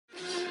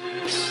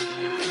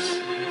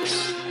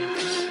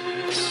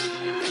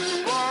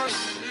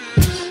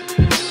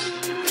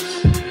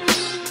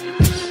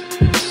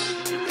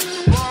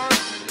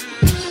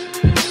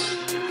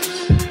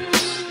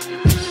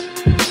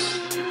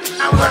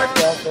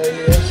right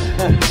here.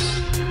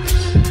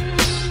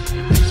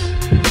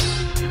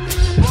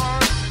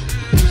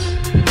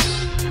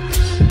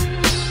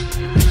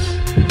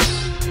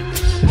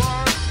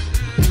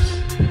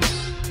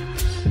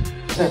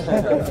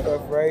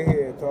 Stuff right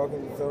here,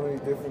 talking to so many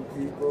different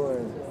people,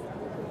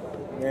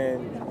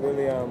 and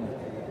really,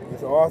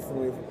 it's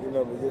awesome if,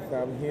 because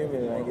I'm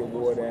human and I get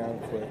wore down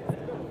quick.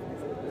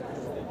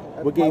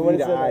 What gave you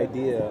the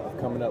idea of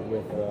coming up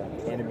with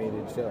an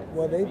animated show?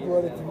 Well, they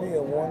brought it to me,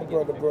 and one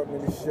brother brought me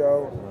the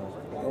show,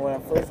 and when I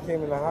first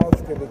came in the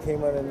house, because they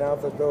came out and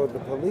announced, I thought it was the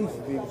police,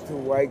 these two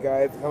white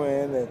guys come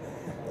in,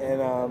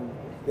 and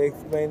they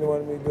explained they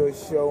wanted me to do a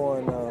show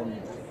on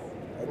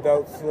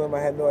Adult Swim. I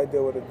had no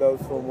idea what Adult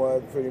Swim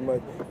was, pretty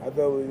much. I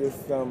thought it was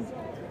just some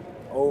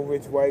old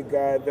rich white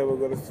guys that were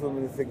going to swim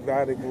in this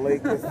exotic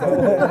lake or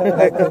something,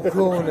 like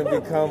Cocoon, and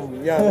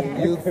become young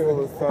and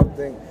youthful or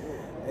something.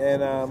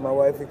 And my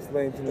wife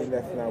explained to me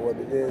that's not what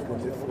it is,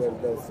 and this is what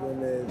Adult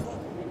Swim is.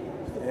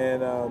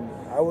 And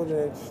I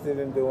wasn't interested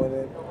in doing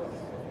it,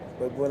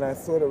 but when I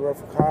saw the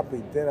rough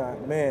copy, then I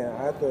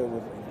thought it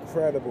was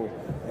incredible.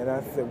 And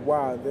I said,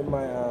 wow, then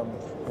my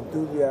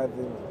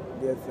enthusiasm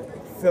gets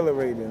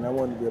accelerated, and I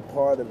wanted to be a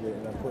part of it,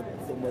 and I put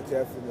so much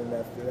effort in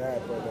after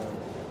that, but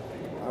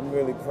I'm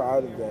really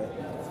proud of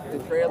that. The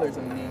trailer's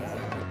amazing.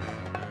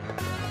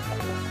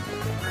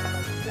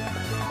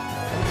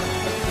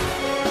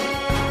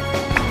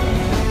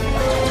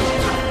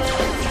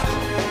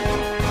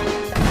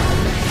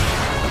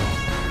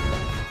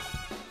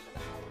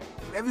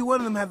 Every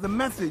one of them has a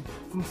message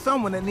from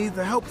someone that needs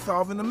help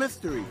solving a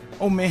mystery.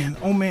 Oh man,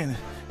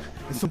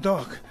 it's so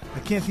dark. I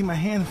can't see my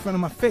hand in front of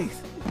my face.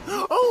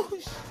 Oh!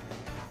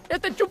 It's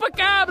the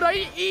chupacabra!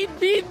 He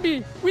beat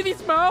me with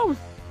his mouth!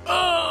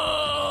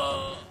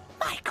 Oh!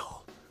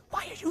 Michael,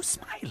 why are you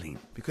smiling?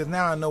 Because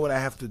now I know what I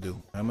have to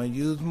do. I'm gonna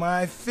use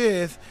my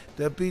fist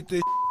to beat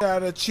the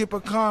out of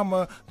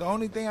Chupacabra, the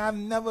only thing I've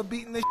never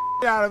beaten the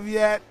out of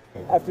yet.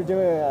 After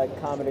doing a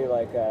comedy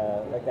like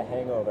The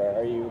Hangover,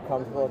 are you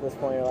comfortable at this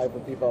point in your life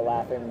with people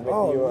laughing with you,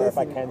 or if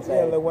I can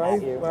say, like when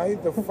I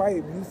used to fight,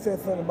 if you said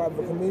something about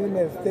the comedian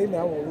made a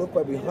statement, I would look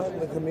like be hunting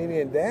the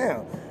comedian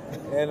down.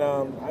 And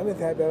I'm just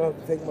happy I don't have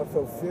to take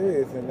myself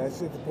serious, and that's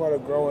just a part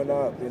of growing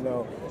up, that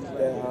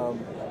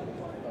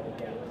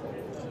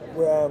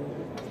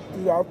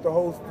throughout the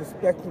whole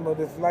spectrum of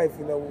this life,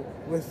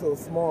 we're so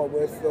small,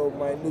 we're so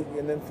minute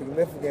and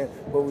insignificant,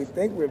 but we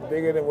think we're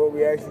bigger than what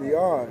we actually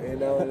are,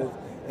 and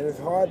it's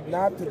hard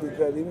not to,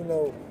 because even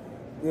though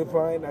we're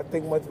probably not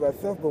think much of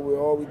ourselves, but we're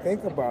all we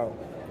think about.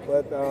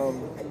 But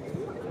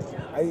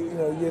you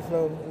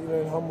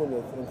learn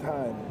humbleness and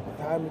time.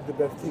 Time is the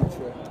best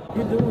teacher.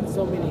 You're doing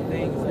so many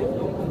things. Like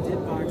you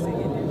did boxing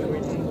and then you were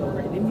in Hangover,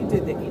 and then you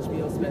did the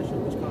HBO special,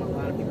 which caught a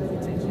lot of people's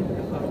attention. I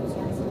thought it was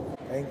awesome.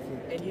 Thank you.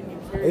 And you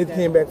carried that.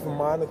 Came back from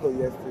Monaco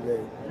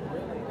yesterday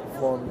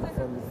from the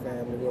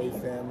family, Roy's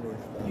family.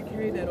 You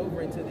carried that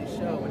over into the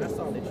show, and I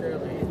saw the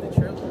trailer. Is the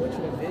trailer what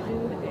you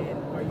envisioned, and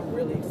are you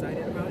really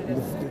excited about it?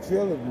 The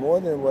trailer is more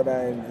than what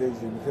I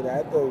envisioned, because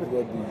I thought it was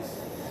going to be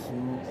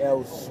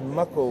El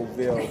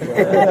Schmuckoville.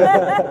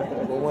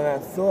 But when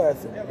I saw it, I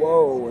said,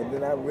 whoa, and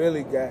then I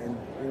really got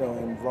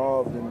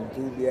involved and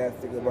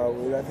enthusiastic about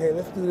it. I said, hey,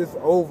 let's do this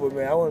over,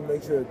 man. I want to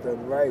make sure it's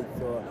done right.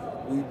 So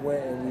we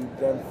went and we've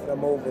done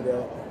some over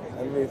there.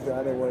 I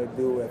didn't want to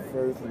do it at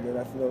first, and then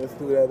I said, no, let's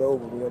do that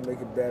over. We're going to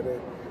make it better.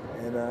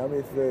 And I'm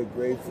just very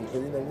grateful,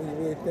 because, when you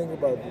really think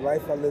about the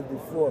life I lived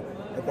before,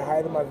 at the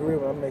height of my career,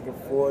 when I'm making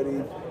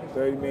 $40,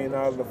 $30 million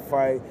a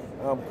fight,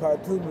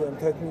 cartoons didn't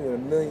touch me with a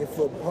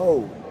 1,000,000-foot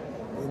pole,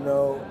 and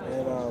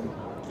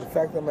the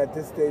fact that I'm at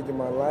this stage of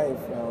my life,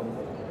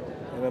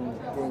 and I'm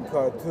doing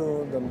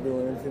cartoons, I'm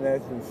doing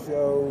international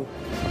shows.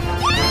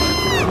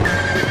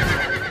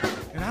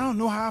 And I don't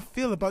know how I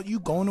feel about you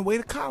going away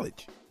to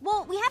college.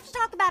 Well, we have to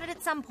talk about it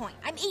at some point.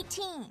 I'm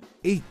 18.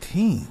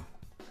 18?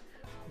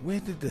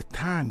 Where did the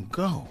time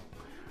go?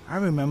 I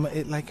remember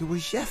it like it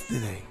was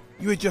yesterday.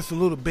 You were just a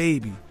little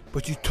baby,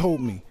 but you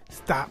told me,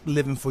 stop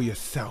living for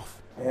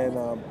yourself. And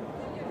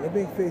let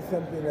me say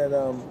something that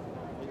I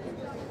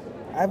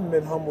haven't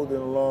been humbled in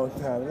a long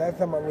time. Last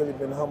time I really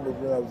been humbled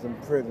when I was in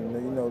prison,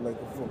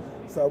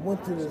 So I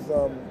went to this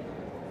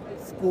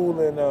school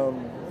in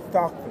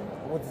Stockton.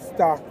 I went to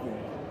Stockton,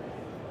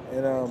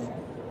 and I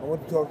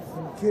went to talk to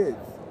some kids.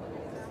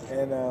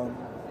 And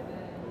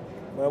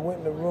when I went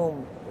in the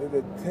room, it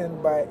was a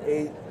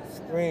 10-by-8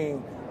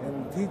 screen,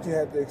 and the teacher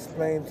had to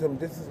explain to them,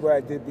 this is what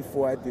I did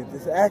before I did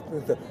this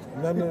acting stuff.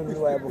 None of them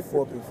knew I ever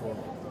fought before.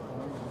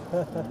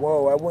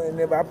 Whoa, I went in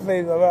there, but I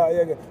played a lot.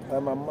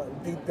 My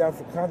deep down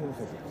subconscious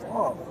said,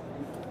 oh,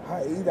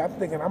 I'm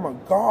thinking I'm a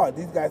god.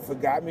 These guys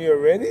forgot me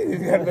already?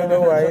 These guys don't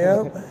know who I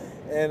am?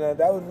 And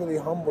that was really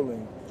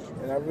humbling.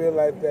 And I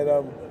realized that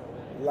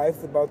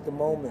life's about the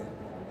moment,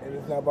 and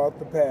it's not about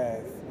the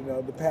past.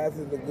 The past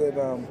is a good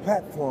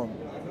platform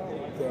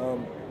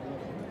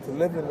to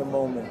live in the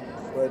moment,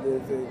 but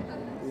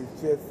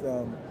it's just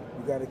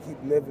you got to keep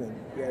living.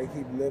 You got to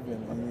keep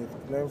living, and you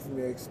learn from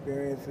your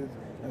experiences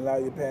and allow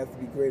your past to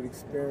be great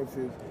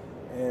experiences,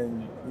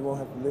 and you won't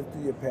have to live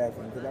through your past.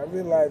 Because I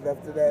realized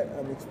after that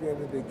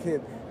experience with the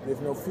kid,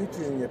 there's no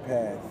future in your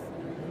past.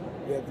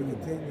 You have to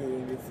continue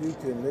in your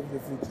future and live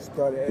your future.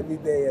 Start every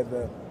day as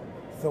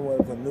someone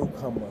as a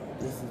newcomer.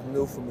 This is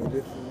new for me.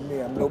 This is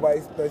me. I'm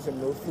nobody special.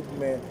 I'm no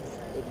Superman.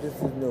 But this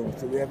is new.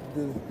 So we have to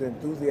do this with the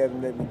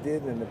enthusiasm that we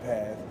did in the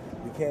past.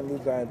 We can't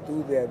lose our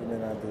enthusiasm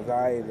and our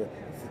desire to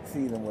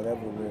succeed in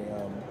whatever we're,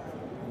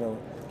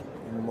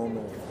 in the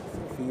moment of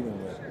succeeding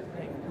with.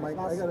 Mike,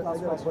 I got a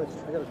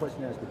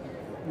question to ask you.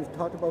 You've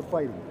talked about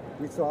fighting.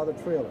 We saw the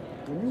trailer.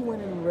 When you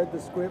went in and read the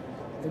script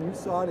and you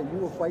saw that you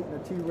were fighting a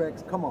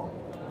T-Rex, come on.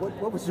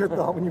 What was your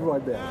thought when you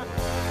read that?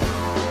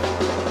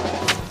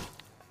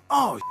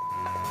 Oh,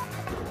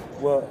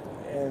 well,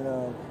 and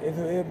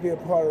it'll be a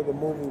part of the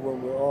movie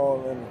when we're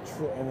all in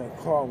a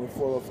car and we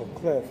fall off a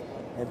cliff,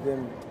 and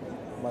then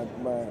my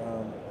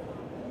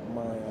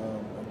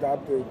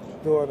adopted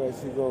daughter,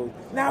 she goes,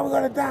 now we're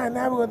gonna die,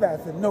 I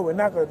said, no, we're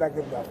not gonna die,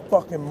 because it's a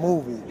fucking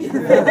movie. I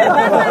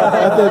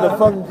said, the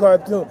fucking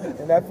cartoon.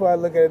 And that's why I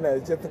look at it now.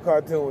 It's just a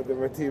cartoon with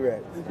the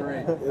T-Rex.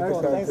 Great.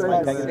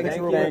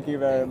 Thank you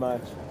very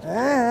much.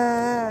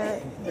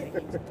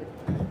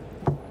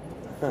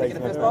 Taking a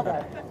fist bump? All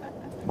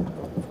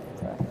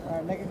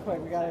right, make it quick.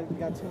 We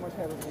got too much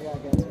heavy we gotta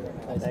get to.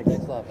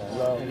 Thanks a lot,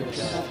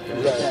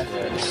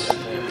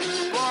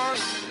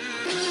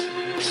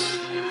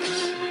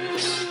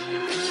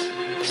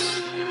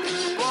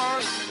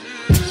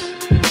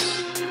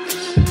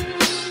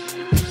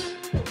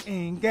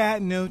 ain't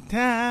got no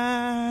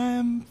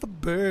time for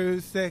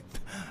bird sex.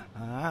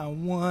 I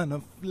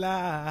wanna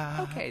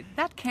fly. Okay,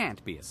 that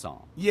can't be a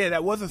song. Yeah,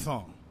 that was a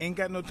song. Ain't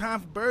got no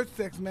time for bird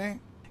sex, man.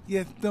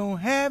 Yes, don't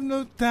have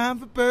no time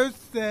for bird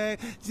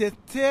sex. Just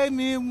tell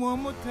me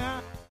one more time.